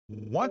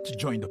Want to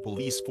join the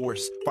police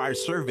force, fire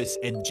service,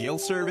 and jail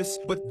service,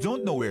 but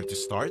don't know where to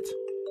start?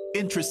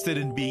 Interested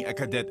in being a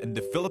cadet in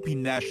the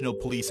Philippine National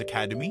Police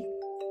Academy?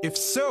 If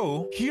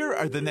so, here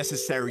are the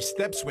necessary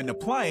steps when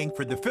applying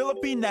for the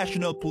Philippine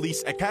National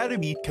Police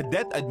Academy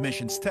Cadet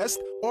Admission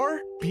Test,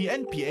 or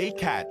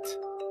PNPACAT.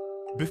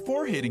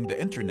 Before hitting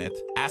the internet,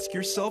 ask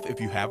yourself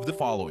if you have the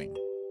following: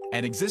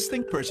 an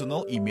existing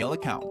personal email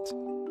account,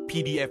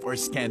 PDF or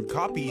scanned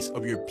copies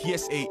of your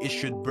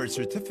PSA-issued birth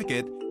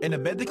certificate, and a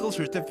medical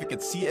certificate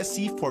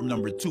CSC form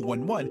number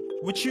 211,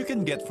 which you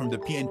can get from the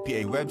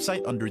PNPA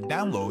website under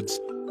Downloads,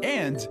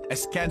 and a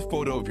scanned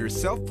photo of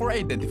yourself for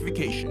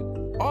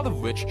identification, all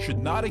of which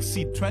should not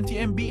exceed 20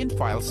 MB in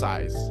file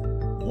size.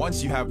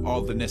 Once you have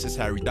all the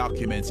necessary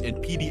documents in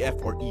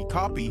PDF or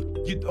e-copy,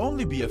 you'd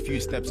only be a few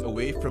steps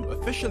away from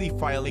officially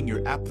filing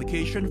your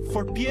application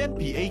for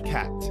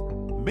PNPACAT.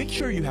 Make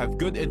sure you have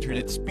good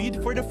internet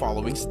speed for the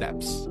following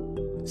steps.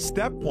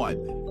 Step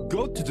 1.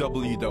 Go to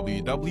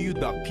www.pnpa.ph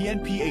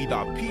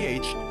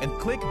and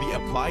click the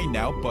Apply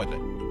Now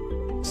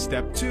button.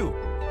 Step 2.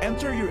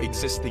 Enter your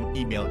existing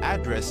email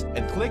address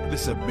and click the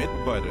Submit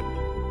button.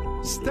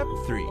 Step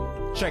 3.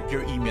 Check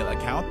your email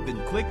account,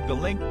 then click the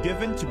link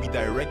given to be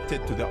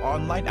directed to the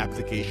online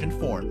application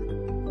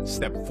form.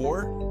 Step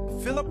 4.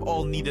 Fill up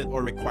all needed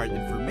or required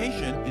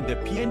information in the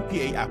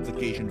PNPA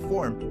application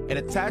form and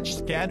attach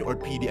scanned or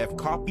PDF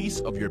copies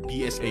of your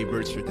PSA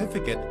birth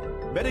certificate,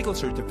 medical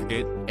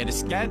certificate, and a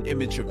scanned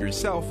image of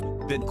yourself,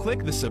 then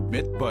click the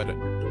Submit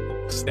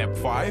button. Step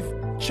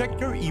 5. Check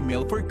your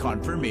email for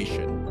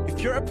confirmation.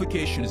 If your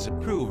application is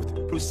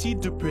approved,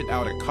 proceed to print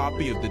out a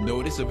copy of the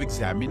Notice of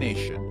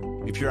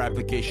Examination. If your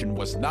application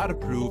was not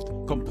approved,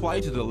 comply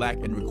to the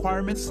lack and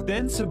requirements,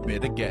 then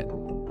submit again.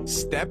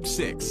 Step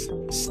 6.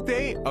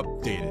 Stay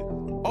updated.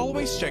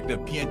 Always check the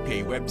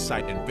PNPA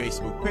website and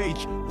Facebook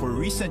page for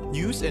recent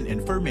news and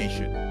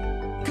information.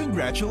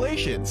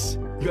 Congratulations!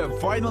 You have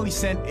finally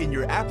sent in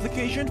your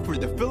application for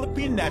the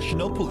Philippine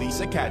National Police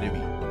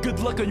Academy. Good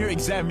luck on your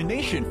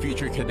examination,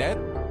 future cadet!